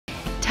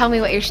Tell me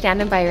what you're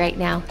standing by right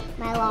now.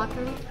 My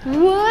locker.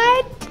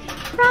 What?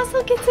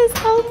 Roswell gets his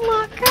own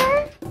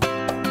locker?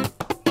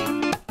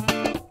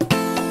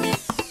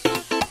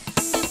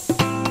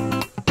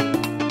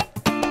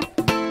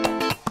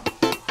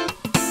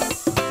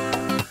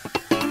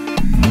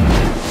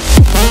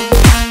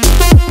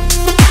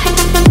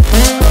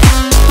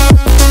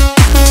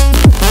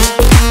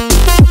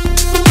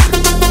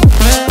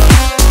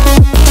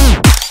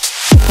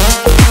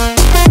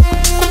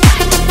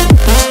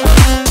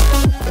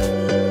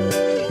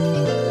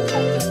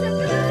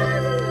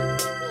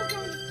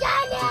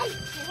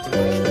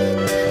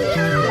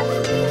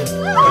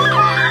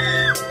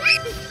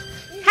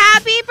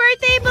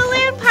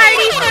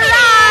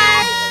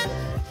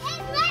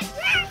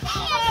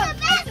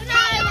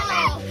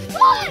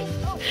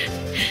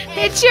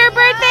 It's your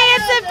birthday,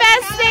 it's the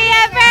best day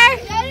ever!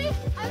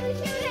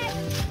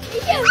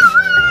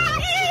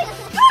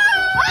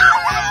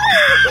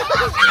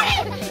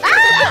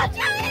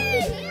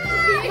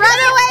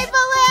 Runaway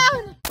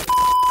balloon!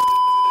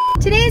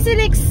 Today is an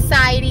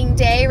exciting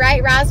day,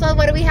 right, Roswell?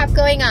 What do we have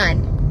going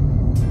on?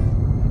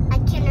 A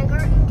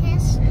kindergarten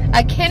test.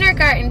 A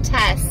kindergarten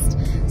test.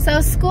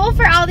 So school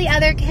for all the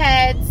other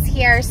kids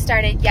here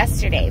started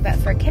yesterday, but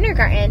for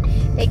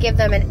kindergarten, they give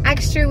them an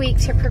extra week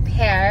to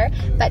prepare.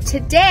 But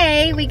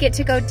today, we get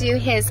to go do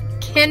his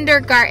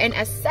kindergarten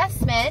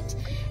assessment,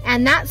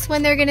 and that's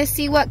when they're gonna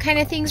see what kind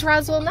of things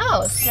Roswell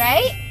knows,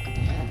 right?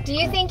 Do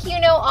you think you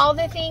know all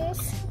the things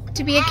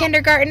to be a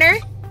kindergartner?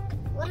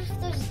 What if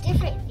there's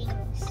different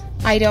things?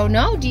 I don't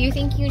know. Do you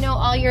think you know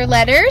all your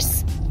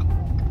letters?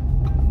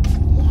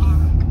 Yeah.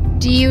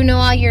 Do you know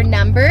all your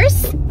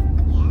numbers?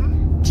 Yeah.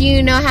 Do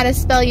you know how to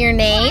spell your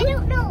name? I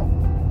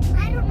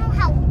don't know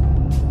how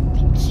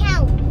to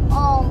count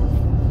all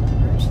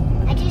numbers.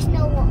 I just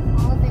know what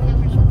all the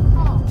numbers are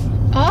called.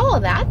 Oh,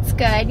 that's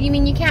good. You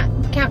mean you can't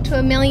count to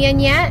 1,000,000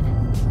 yet?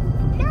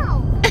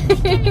 No. I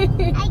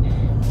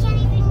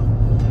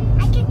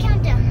can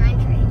count to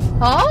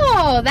 100.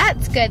 Oh,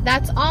 that's good.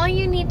 That's all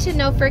you need to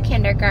know for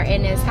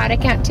kindergarten is how to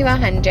count to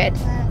 100.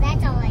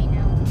 That's all I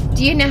know.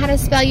 Do you know how to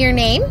spell your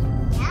name?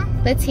 Yeah.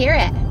 Let's hear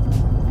it.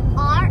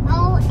 Roswell.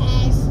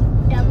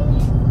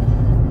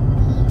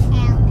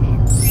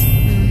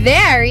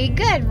 Very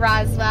good,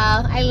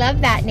 Roswell. I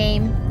love that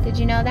name. Did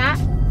you know that?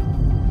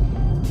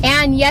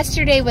 And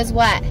yesterday was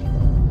what?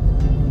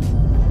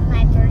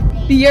 My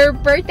birthday. Your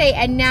birthday,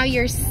 and now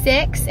you're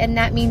 6, and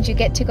that means you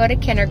get to go to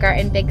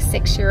kindergarten, big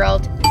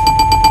 6-year-old.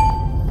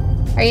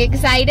 Are you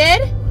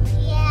excited?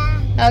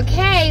 Yeah.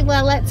 Okay,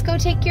 well, let's go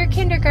take your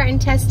kindergarten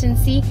test and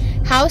see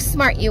how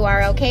smart you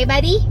are, okay,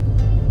 buddy?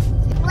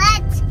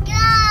 Let's go!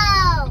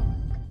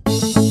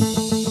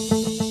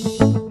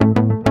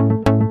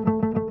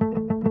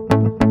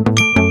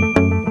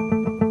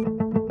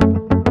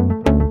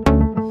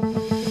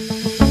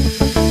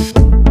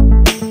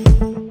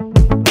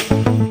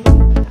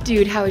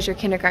 Dude, how was your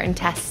kindergarten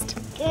test?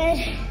 Good.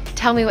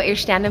 Tell me what you're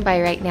standing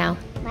by right now.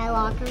 My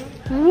locker.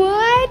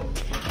 What?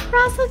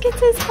 Roswell gets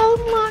his own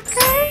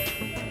locker?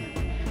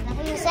 I'm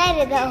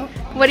excited though.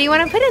 What do you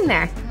want to put in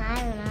there?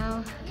 I don't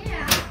know.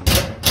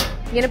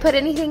 You gonna put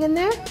anything in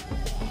there?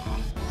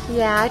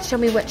 Yeah, show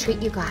me what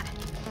treat you got.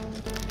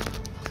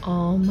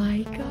 Oh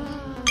my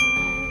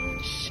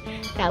gosh.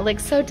 That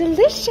looks so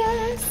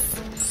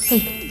delicious.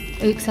 Hey,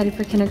 are you excited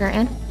for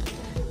kindergarten?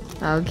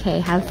 Okay,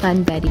 have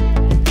fun, buddy.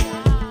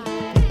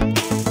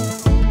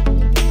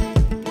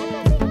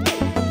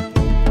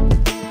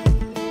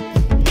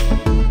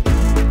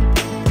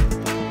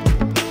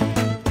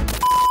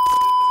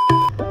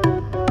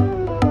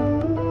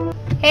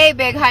 Hey,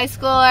 big high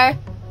schooler.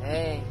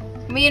 Hey.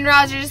 Me and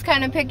Roz are just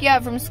kind of pick you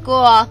up from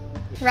school.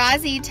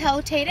 Rosie,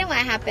 tell Tayden what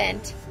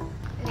happened.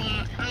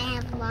 Nah, I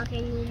have a locker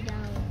and you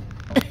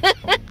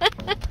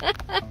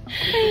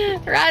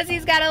don't.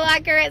 Rosie's got a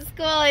locker at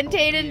school and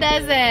Tayden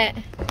doesn't.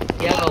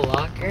 You have a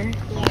locker?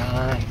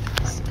 Yeah.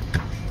 Nice.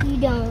 You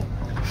don't.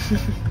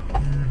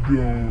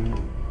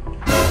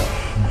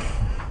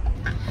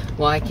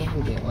 Well, I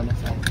can get one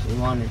if I actually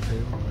wanted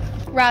to.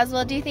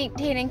 Roswell, do you think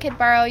Tayden could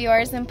borrow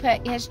yours and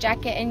put his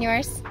jacket in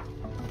yours?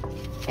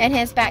 And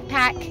his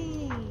backpack?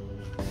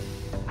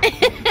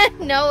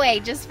 No way,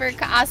 just for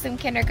awesome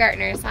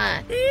kindergartners,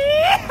 huh?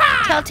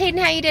 Tell Tayden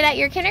how you did at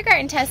your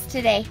kindergarten test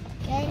today.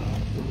 Good.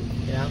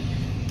 Yeah.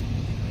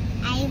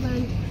 I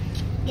learned,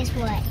 guess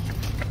what?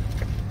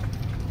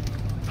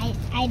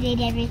 I did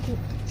everything,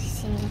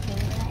 single thing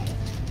right.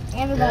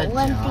 Never got Good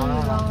one job. thing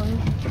wrong.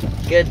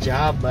 Good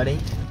job, buddy.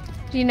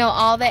 Do you know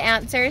all the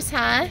answers,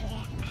 huh?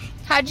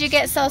 How'd you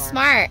get so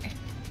smart?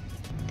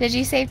 Did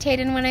you save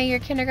Tayden one of your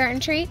kindergarten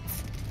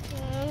treats?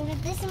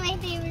 But this is my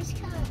favorite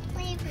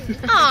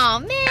flavor. Aw,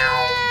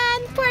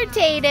 man, poor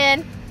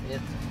Tayden.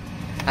 Yep.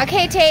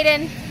 Okay,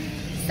 Tayden,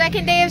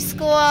 second day of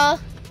school,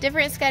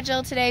 different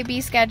schedule today, B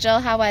schedule.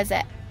 How was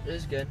it? It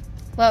was good.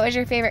 What was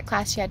your favorite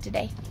class you had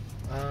today?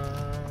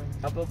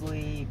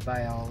 Probably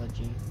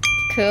biology.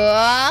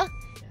 Cool.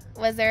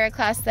 Was there a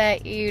class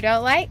that you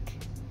don't like?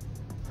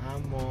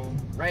 Well,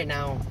 right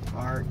now,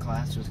 our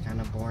class was kind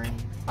of boring.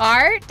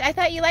 Art? I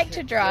thought you liked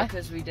to draw.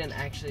 Because we didn't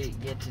actually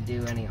get to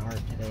do any art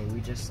today.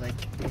 We just, like,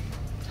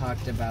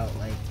 talked about,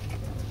 like,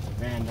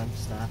 random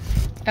stuff.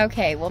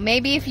 Okay, well,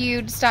 maybe if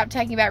you stop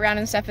talking about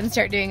random stuff and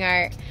start doing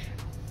art,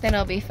 then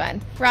it'll be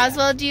fun.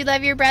 Roswell, do you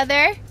love your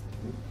brother?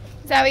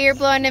 Is that what you're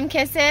blowing him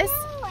kisses?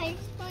 No, I'm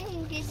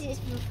blowing kisses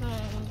for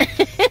fun.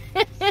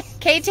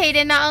 Okay,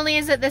 Tayden, not only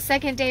is it the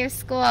second day of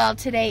school,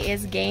 today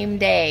is game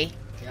day.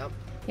 Yep.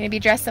 You gonna be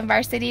dressed in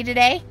varsity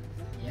today?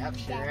 Yep,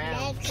 sure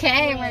am.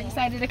 Okay, we're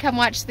excited to come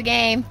watch the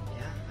game.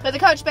 Yeah. But the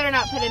coach better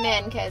not put him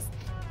in, because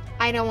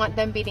I don't want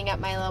them beating up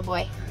my little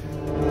boy.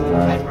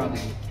 I'd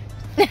probably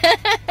be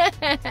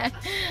kicked.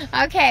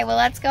 Okay, well,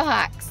 let's go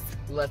Hawks.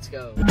 Let's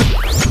go.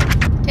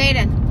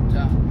 Tayden, So,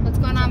 what's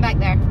going on back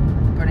there?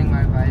 putting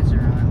my visor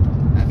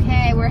on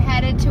Okay, we're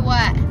headed to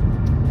what?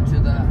 to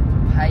the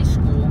high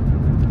school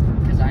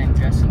because I am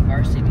dressing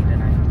varsity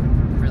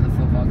tonight for the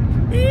football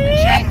game.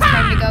 That's right, it's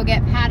time to go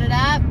get padded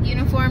up,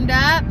 uniformed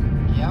up,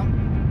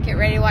 Yep. get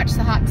ready to watch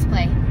the Hawks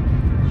play.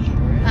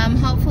 Sure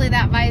is. Hopefully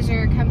that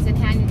visor comes in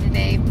handy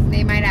today.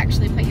 They might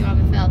actually put you on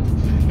the field.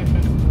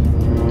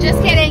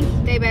 Just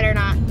kidding, they better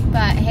not.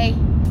 But hey,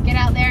 get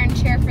out there and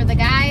cheer for the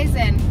guys,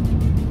 and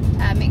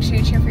make sure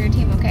you cheer for your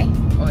team, okay?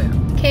 Oh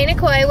yeah. Okay,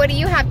 Nicole, what do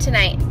you have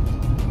tonight?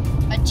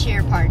 A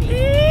cheer party.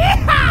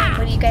 What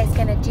are you guys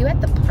gonna do at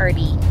the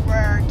party?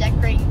 We're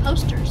decorating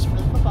posters for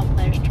the football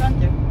players to run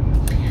through.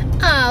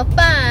 Oh,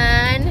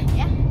 fun!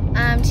 Yeah.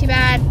 Too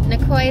bad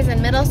Nicole's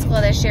in middle school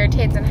this year,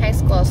 Tayden's in high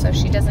school, so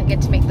she doesn't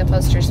get to make the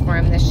posters for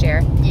him this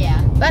year. Yeah.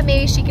 But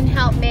maybe she can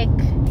help make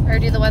or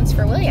do the ones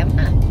for William,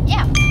 huh?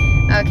 Yeah.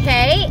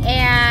 Okay,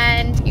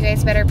 and you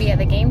guys better be at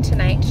the game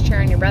tonight to cheer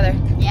on your brother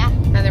Yeah.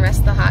 and the rest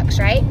of the Hawks,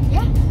 right?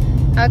 Yeah.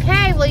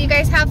 Okay, well, you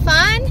guys have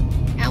fun,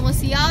 and we'll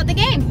see y'all at the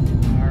game.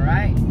 All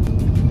right.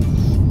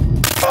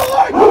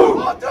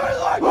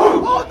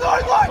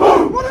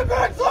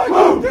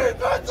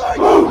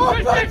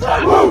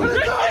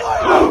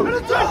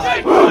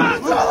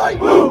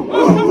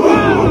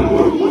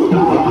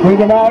 Bring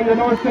them all, your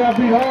North South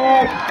beat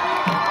hard.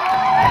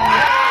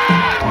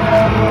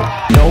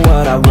 Know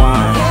what I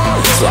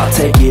want, so I'll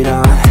take it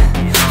on.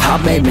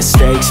 I've made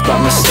mistakes,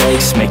 but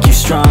mistakes make you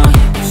strong.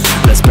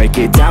 Let's break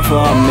it down for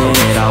a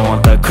minute. I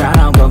want the crown,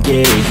 I'm gon'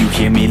 get it. You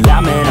hear me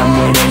loud, man, I'm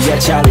winning. Yeah,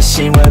 Charlie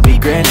Sheen will be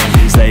grinning.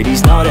 These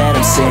ladies know that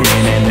I'm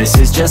sinning, and this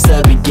is just the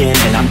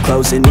beginning. I'm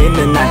closing in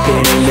the ninth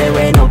inning. There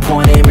ain't no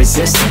point in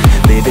resisting.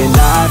 Living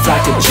life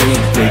like a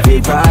dream, live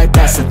it right,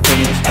 that's the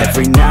thing.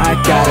 Every night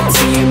got a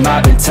team,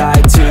 I've been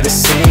tied to the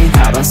scene.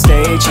 Out on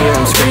stage, here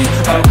I'm screaming.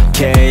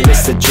 Okay,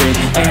 it's a dream,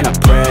 and I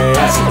pray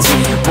as a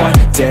team. One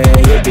day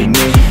it'll be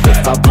me.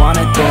 If I want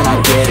it, then I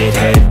get it.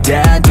 Head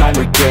down, don't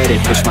regret it.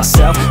 Push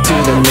myself to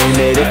the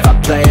limit. If I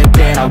play it,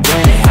 then I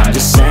win it. I'm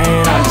just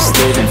saying, I'm just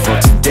living for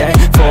today.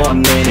 For a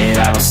minute,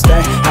 I don't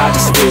stay, I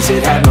just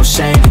visit. Have no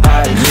shame,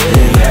 I admit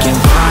it. Looking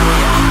right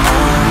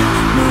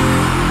at me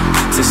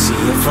to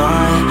see if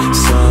I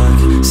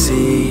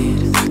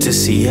succeed, to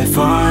see if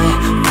I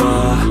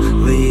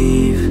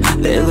believe.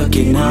 They're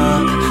looking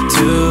up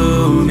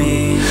to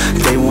me.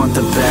 They want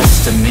the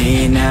best of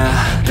me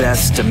now,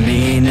 best of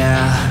me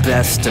now,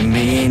 best of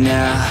me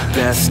now,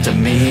 best of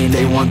me.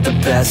 They want the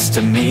best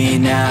of me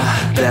now,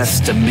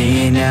 best of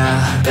me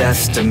now,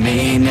 best of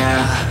me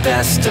now,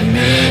 best of me.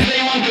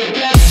 They want the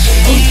best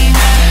of me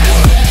now.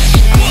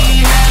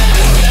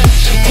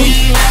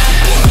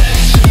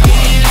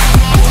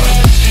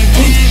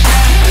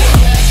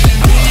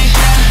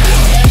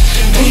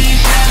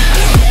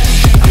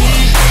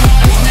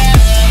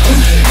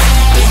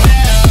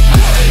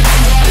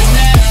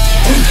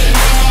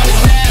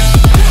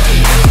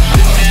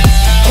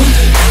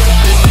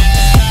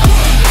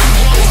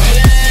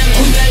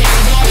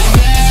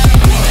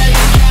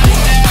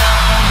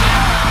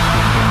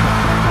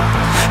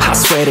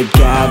 Swear to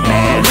God,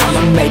 man,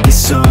 I'ma make it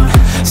soon.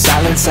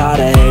 Silence all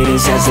the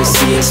haters as they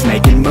see us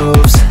making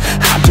moves.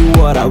 I do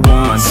what I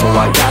want, so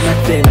I got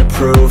nothing to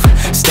prove.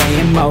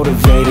 Staying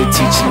motivated,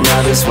 teaching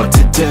others what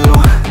to do.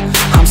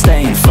 I'm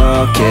staying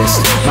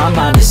focused, my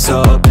mind is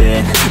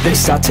open. They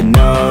start to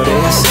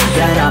notice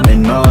that I'm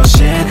in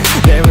motion.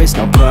 There is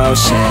no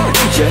potion,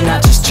 you're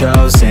not just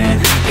chosen.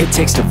 It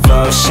takes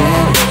devotion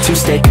to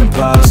stay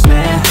composed,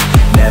 man.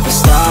 Never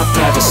stop,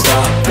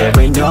 there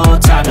ain't no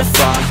time to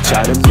fall.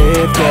 Try to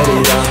live, get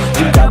it all,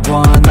 you got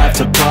one life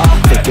to ball.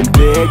 Thinking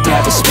big,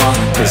 never small,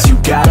 cause you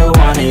gotta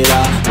want it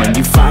all. When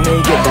you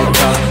finally get that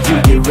call, you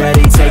get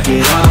ready, take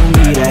it on.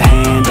 Need a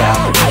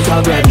handout, I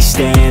already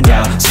stand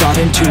out.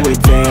 Starting to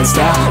advance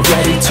now,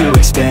 ready to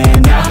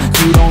expand now.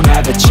 You don't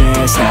have a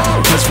chance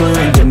now, cause we're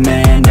in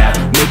demand now.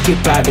 Make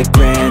it by the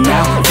grand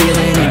now,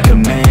 feeling in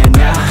command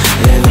now.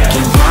 They're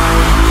looking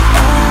right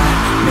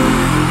at me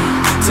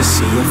to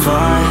see if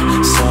I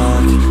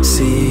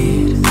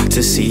succeed,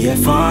 to see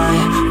if I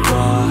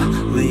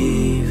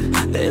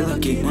believe. They're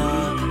looking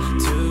up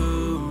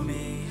to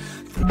me.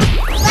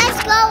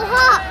 Let's go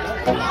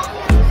Hawks!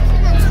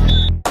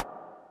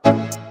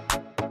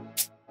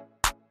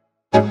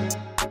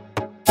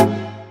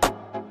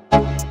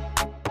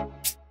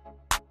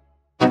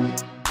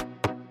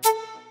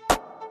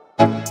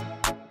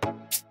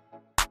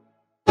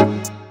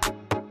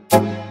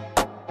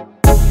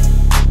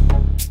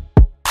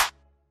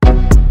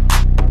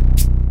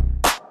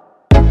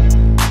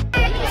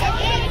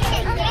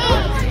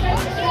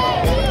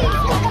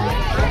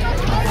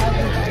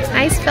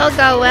 Nice field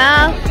goal,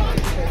 Will.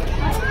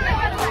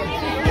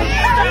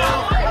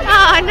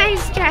 Oh,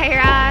 nice try,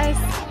 Ross.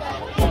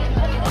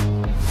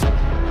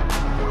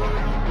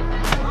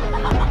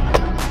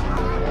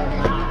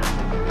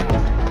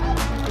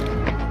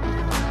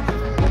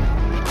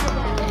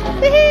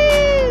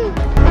 Woohoo!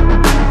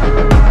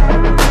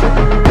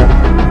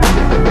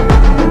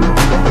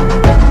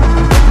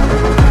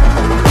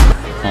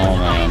 Oh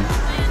man.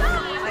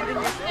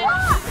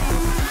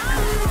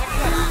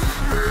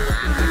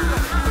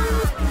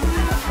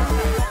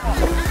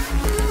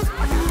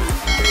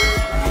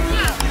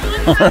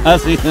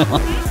 Rossi.